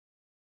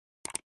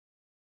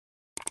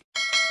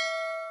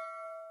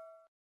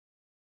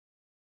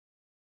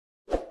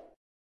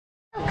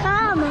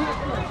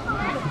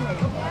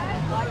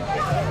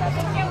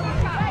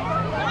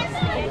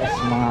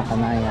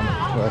Kanayan.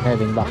 We're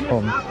heading back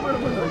home.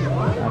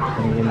 At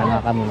hindi na nga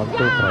kami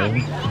mag-train.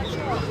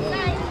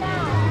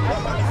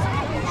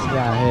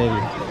 Dahil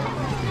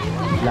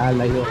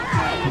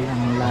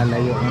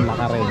lalayo ang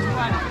lakarin.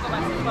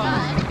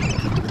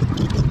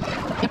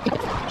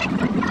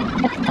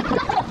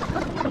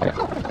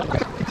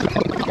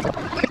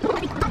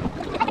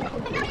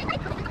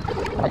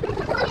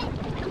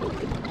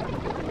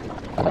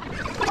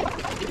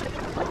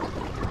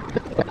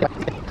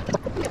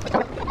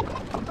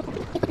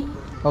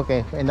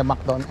 Okay, in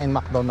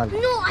McDonald's.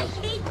 No, I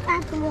hate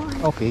that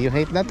one. Okay, you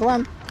hate that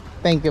one?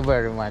 Thank you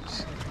very much.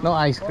 No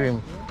ice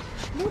cream.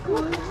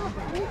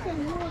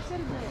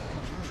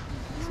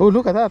 Oh,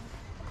 look at that.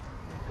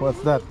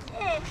 What's that?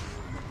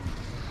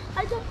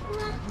 I just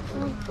want.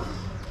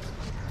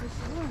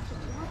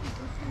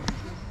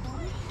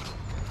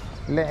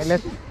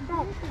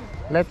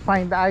 Let's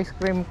find the ice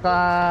cream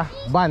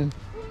bun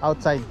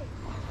outside.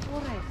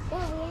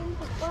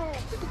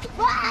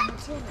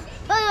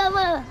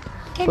 What?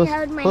 Can you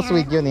hold my Who's hand?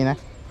 with you, Nina?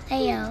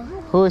 Leo.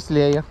 Who is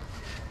Leo?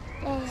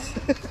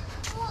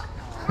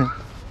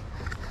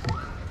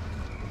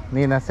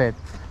 Nina said,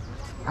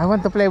 I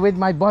want to play with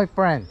my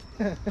boyfriend.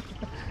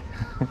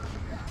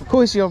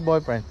 Who is your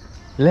boyfriend?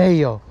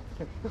 Leo.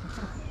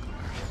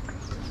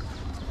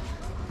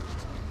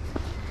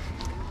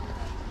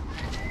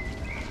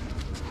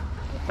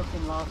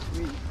 Last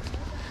week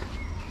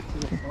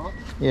to the park.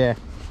 Yeah.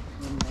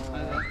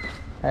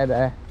 And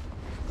Uh-huh.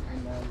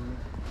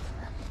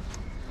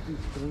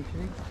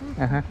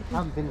 I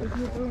haven't been there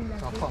before,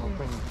 so I thought I'd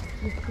bring him.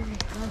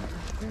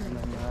 And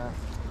then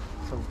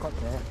so we got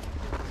there.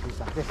 It was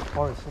like this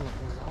forest, and it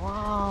was like,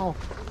 wow.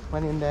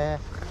 Went in there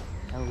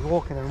and we were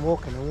walking and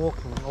walking and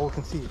walking, and all we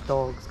can see is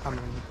dogs coming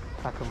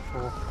back and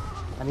forth.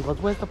 And he goes,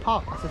 "Where's the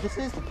park?" I said, "This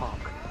is the park."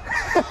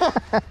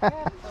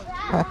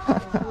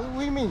 What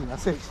do you mean? I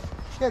said,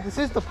 "Yeah, this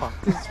is the park.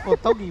 This is for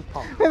doggy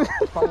park,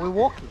 but we're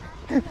walking."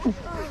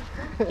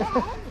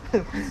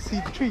 See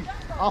the tree.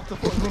 After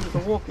 40 minutes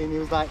of walking, he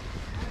was like,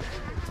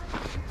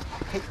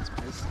 "I hate this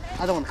place.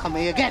 I don't want to come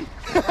here again."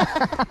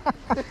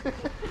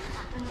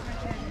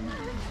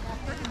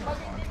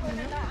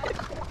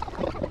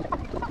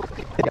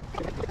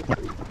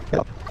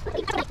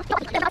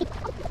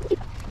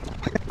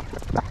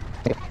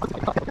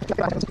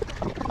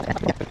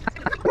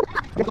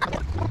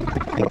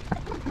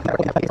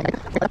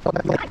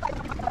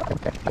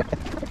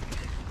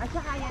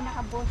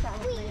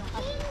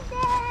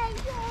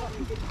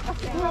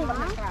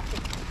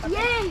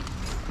 Yay!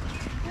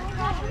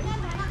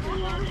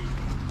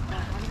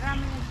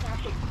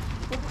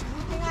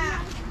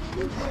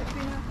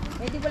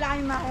 Eh di wala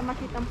kami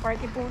makitang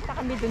party. Punta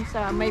kami dun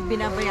sa may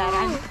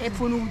binabayaran. Eh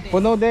puno din.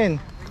 Puno din.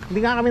 Hindi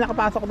nga kami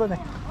nakapasok doon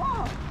eh.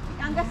 Oo.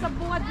 Hanggang sa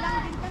bungad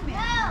lang din kami.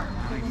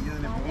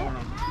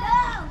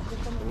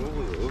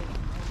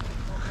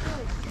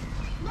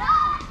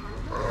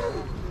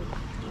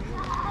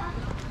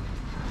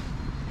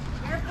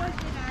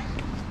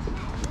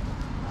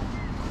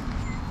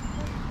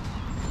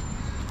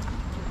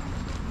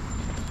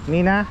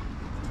 Nina,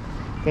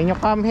 can you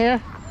come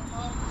here?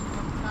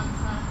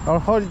 Or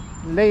hold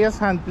Leo's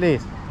hand,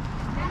 please.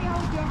 Let me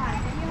hold your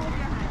hand. Let me hold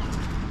your hand.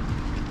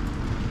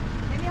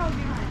 Let me hold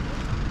your hand.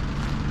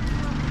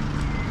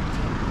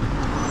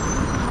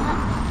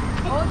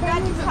 Hold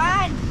daddy's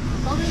hand.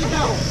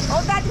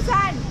 Hold daddy's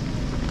hand.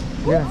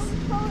 Yes.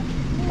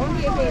 Hold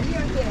here, baby.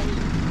 You're here.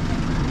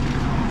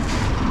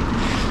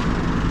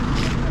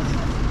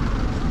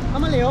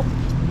 Come on, Leo.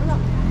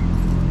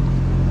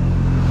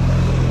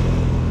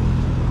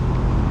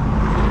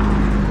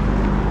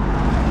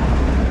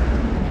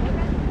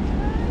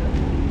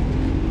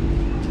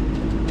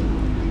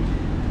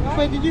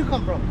 Where did you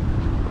come from?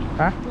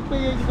 Huh? Which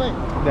way are you going?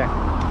 There.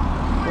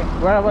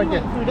 Where We about you?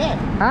 went through there.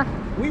 Huh?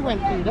 We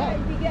went through there.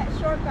 We get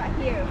shortcut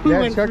here. We Yeah,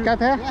 went shortcut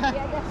here? Yeah. Yeah,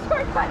 get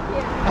shortcut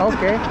here.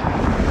 Okay.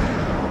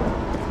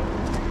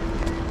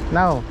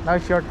 Now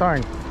it's your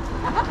turn.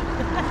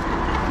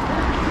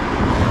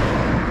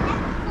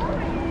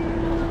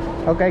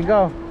 Okay,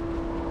 go.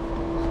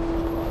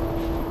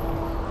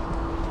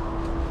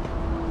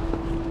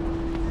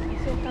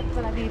 Shortcut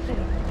pala dito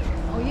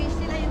eh. Oh, yun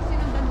sila yung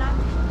sinundan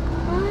namin.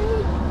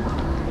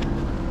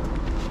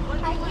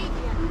 I hate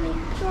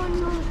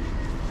McDonald's.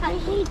 I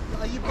hate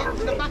Are you going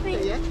to the back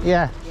there, yeah?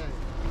 Yeah.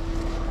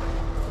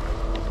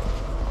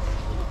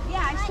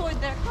 Yeah, I saw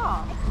their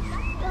car.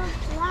 the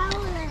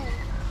flowers.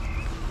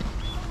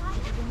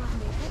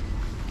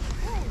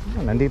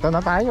 Nandito na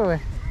tayo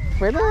eh.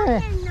 Pwede I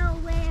eh. don't know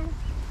where.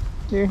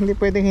 Hindi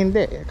pwedeng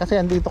hindi. Kasi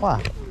andito ka.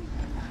 Hindi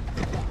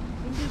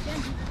dyan,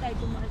 dito tayo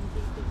dumaan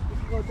dito.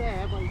 Go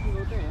there, but you can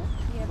go there.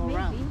 Yeah, Go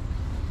around. maybe.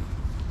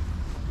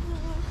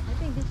 I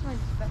think this one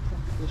is better.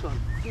 Which one?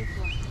 This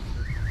one.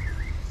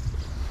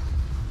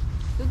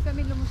 Doon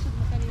kami lumusog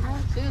na kanina.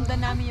 Sinundan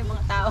namin yung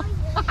mga tao.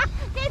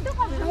 Kaya doon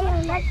kami.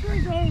 Yeah, let's go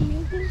there,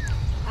 maybe.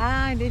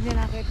 Ah, hindi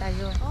nila nakita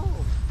yun. Oh.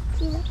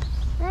 See,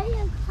 there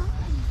you go.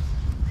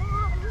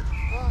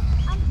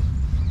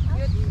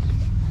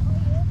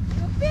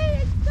 You're very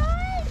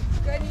excited!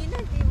 Kanina,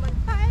 di man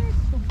tayo.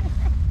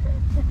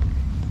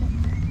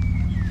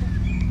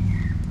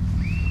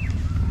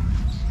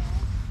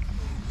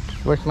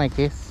 Where's my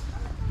kiss?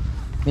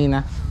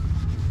 Nina?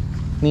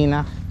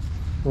 Nina?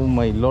 Oh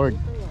my lord.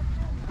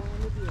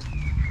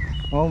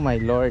 Oh my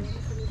lord.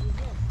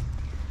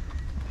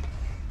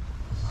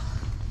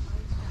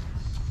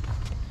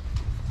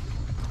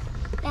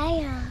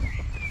 There.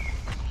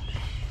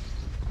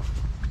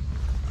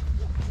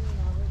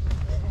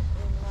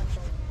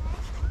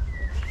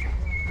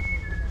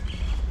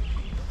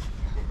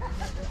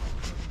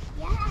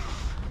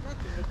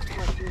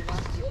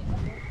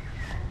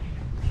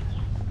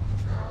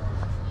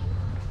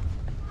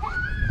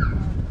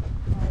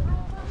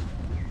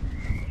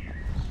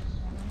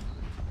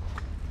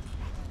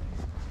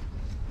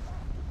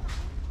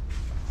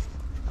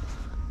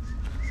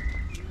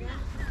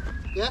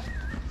 Yeah?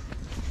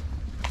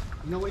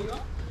 You know where you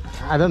are?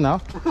 I don't know.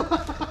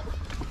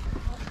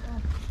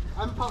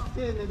 I'm parked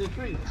in the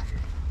tree.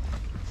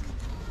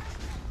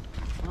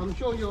 I'm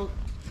sure you're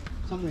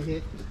somewhere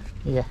here.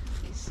 Yeah.